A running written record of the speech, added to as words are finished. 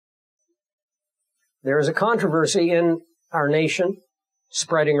There is a controversy in our nation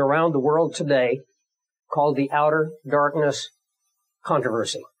spreading around the world today called the outer darkness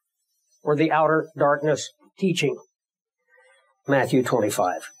controversy, or the outer darkness teaching. Matthew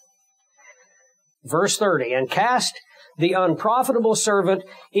 25. Verse 30, and cast the unprofitable servant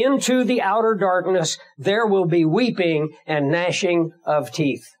into the outer darkness. There will be weeping and gnashing of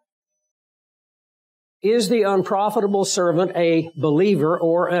teeth. Is the unprofitable servant a believer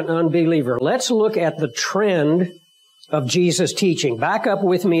or an unbeliever? Let's look at the trend of Jesus' teaching. Back up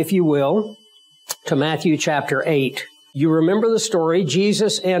with me, if you will, to Matthew chapter 8. You remember the story.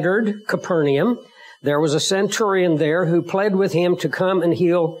 Jesus entered Capernaum. There was a centurion there who pled with him to come and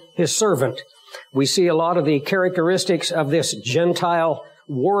heal his servant. We see a lot of the characteristics of this Gentile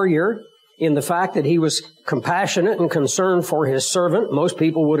warrior in the fact that he was compassionate and concerned for his servant. Most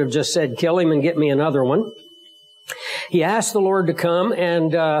people would have just said, kill him and get me another one. He asked the Lord to come,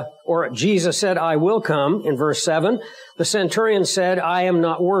 or Jesus said, I will come, in verse 7. The centurion said, I am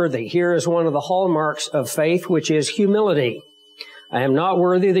not worthy. Here is one of the hallmarks of faith, which is humility. I am not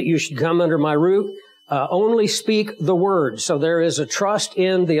worthy that you should come under my roof. Only speak the word. So there is a trust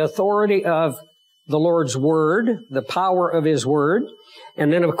in the authority of the Lord's word, the power of his word.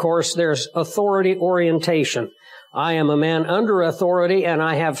 And then, of course, there's authority orientation. I am a man under authority, and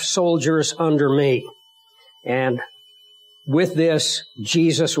I have soldiers under me. And with this,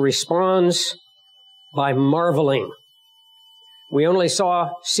 Jesus responds by marveling. We only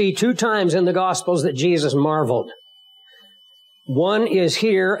see 2 times in the Gospels that Jesus marveled. One is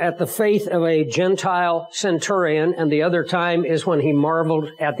here at the faith of a Gentile centurion, and the other time is when he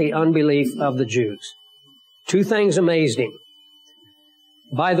marveled at the unbelief of the Jews. 2 things amazed him.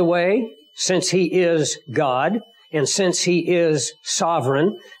 By the way, since he is God, and since he is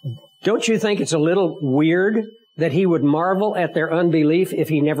sovereign, don't you think it's a little weird that he would marvel at their unbelief if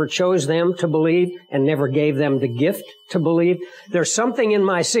he never chose them to believe and never gave them the gift to believe? There's something in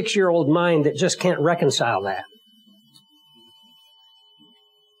my 6-year-old mind that just can't reconcile that.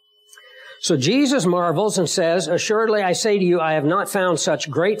 So Jesus marvels and says, assuredly I say to you, I have not found such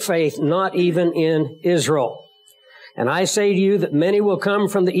great faith, not even in Israel. And I say to you that many will come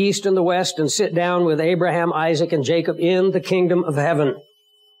from the east and the west and sit down with Abraham, Isaac, and Jacob in the kingdom of heaven.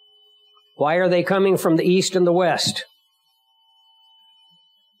 Why are they coming from the east and the west?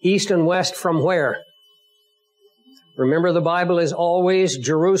 East and west from where? Remember, the Bible is always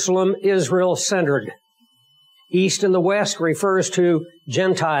Jerusalem, Israel centered. East and the west refers to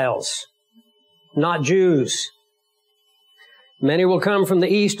Gentiles, not Jews. Many will come from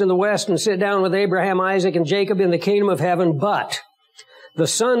the east and the west and sit down with Abraham, Isaac, and Jacob in the kingdom of heaven, but the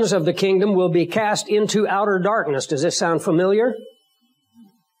sons of the kingdom will be cast into outer darkness. Does this sound familiar?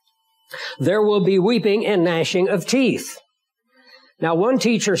 There will be weeping and gnashing of teeth. Now, one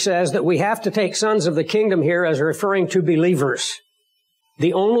teacher says that we have to take sons of the kingdom here as referring to believers.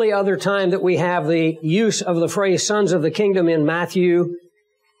 The only other time that we have the use of the phrase sons of the kingdom in Matthew,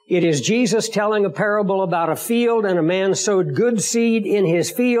 it is Jesus telling a parable about a field, and a man sowed good seed in his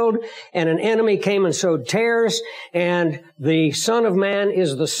field, and an enemy came and sowed tares, and the Son of Man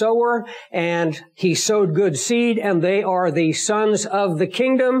is the sower, and he sowed good seed, and they are the sons of the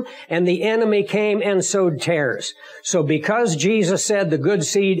kingdom, and the enemy came and sowed tares. So because Jesus said the good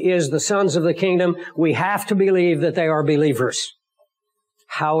seed is the sons of the kingdom, we have to believe that they are believers.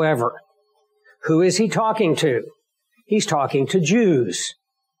 However, who is he talking to? He's talking to Jews.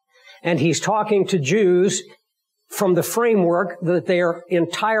 And he's talking to Jews from the framework that their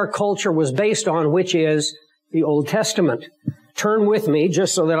entire culture was based on, which is the Old Testament. Turn with me,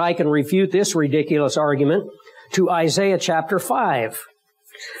 just so that I can refute this ridiculous argument, to Isaiah chapter 5.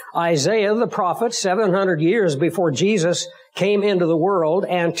 Isaiah, the prophet, 700 years before Jesus came into the world,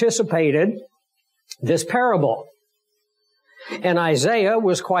 anticipated this parable. And Isaiah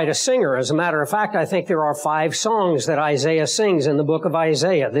was quite a singer. As a matter of fact, I think there are 5 songs that Isaiah sings in the book of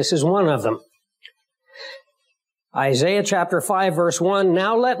Isaiah. This is one of them. Isaiah chapter 5, verse 1,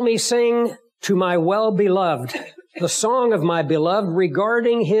 now let me sing to my well-beloved, the song of my beloved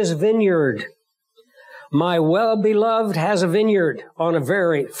regarding his vineyard. My well-beloved has a vineyard on a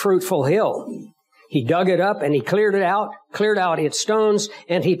very fruitful hill. He dug it up and he cleared out its stones,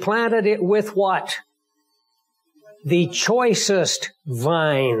 and he planted it with what? The choicest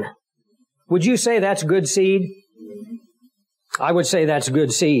vine. Would you say that's good seed? I would say that's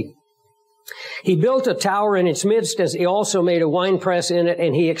good seed. He built a tower in its midst, as he also made a winepress in it,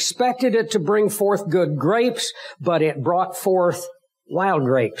 and he expected it to bring forth good grapes, but it brought forth wild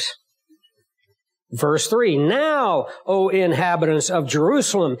grapes. Verse 3, now, O inhabitants of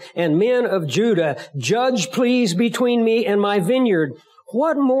Jerusalem and men of Judah, judge please between me and my vineyard.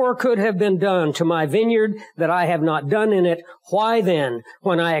 What more could have been done to my vineyard that I have not done in it? Why then,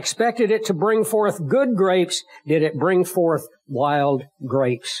 when I expected it to bring forth good grapes, did it bring forth wild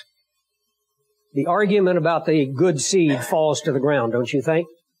grapes? The argument about the good seed falls to the ground, don't you think?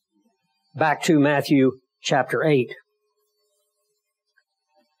 Back to Matthew chapter 8.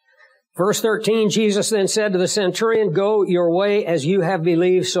 Verse 13, Jesus then said to the centurion, "Go your way as you have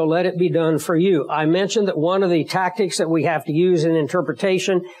believed, so let it be done for you." I mentioned that one of the tactics that we have to use in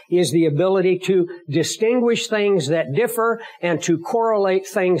interpretation is the ability to distinguish things that differ and to correlate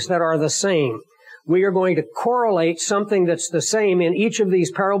things that are the same. We are going to correlate something that's the same in each of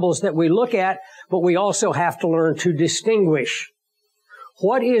these parables that we look at, but we also have to learn to distinguish.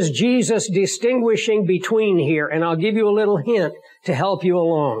 What is Jesus distinguishing between here? And I'll give you a little hint to help you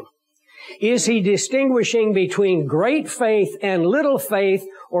along. Is he distinguishing between great faith and little faith,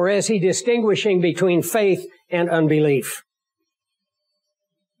 or is he distinguishing between faith and unbelief?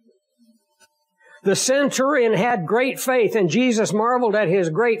 The centurion had great faith, and Jesus marveled at his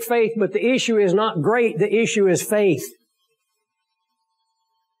great faith, but the issue is not great, the issue is faith.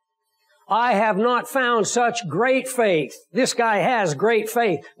 I have not found such great faith. This guy has great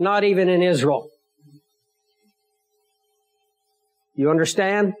faith, not even in Israel. You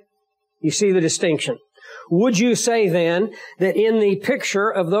understand? You see the distinction. Would you say then that in the picture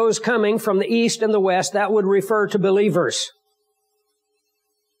of those coming from the east and the west, that would refer to believers?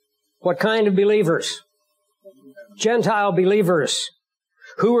 What kind of believers? Gentile believers.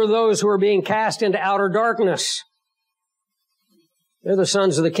 Who are those who are being cast into outer darkness? They're the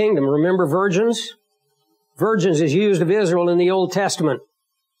sons of the kingdom. Remember virgins? Virgins is used of Israel in the Old Testament.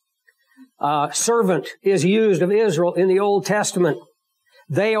 Servant is used of Israel in the Old Testament.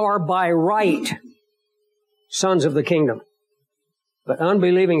 They are by right sons of the kingdom. But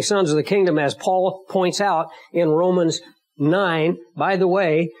unbelieving sons of the kingdom, as Paul points out in Romans 9, by the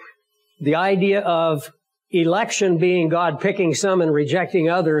way, the idea of election being God picking some and rejecting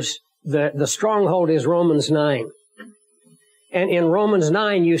others, the stronghold is Romans 9. And in Romans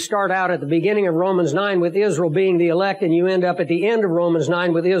 9, you start out at the beginning of Romans 9 with Israel being the elect, and you end up at the end of Romans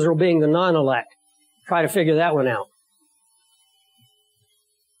 9 with Israel being the non-elect. Try to figure that one out.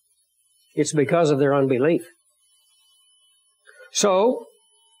 It's because of their unbelief. So,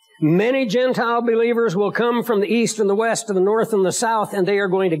 many Gentile believers will come from the east and the west and the north and the south, and they are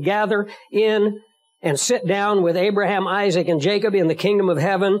going to gather in and sit down with Abraham, Isaac, and Jacob in the kingdom of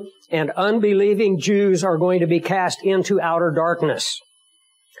heaven, and unbelieving Jews are going to be cast into outer darkness.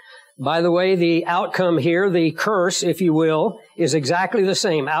 By the way, the outcome here, the curse, if you will, is exactly the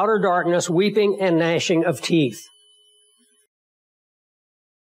same. Outer darkness, weeping and gnashing of teeth.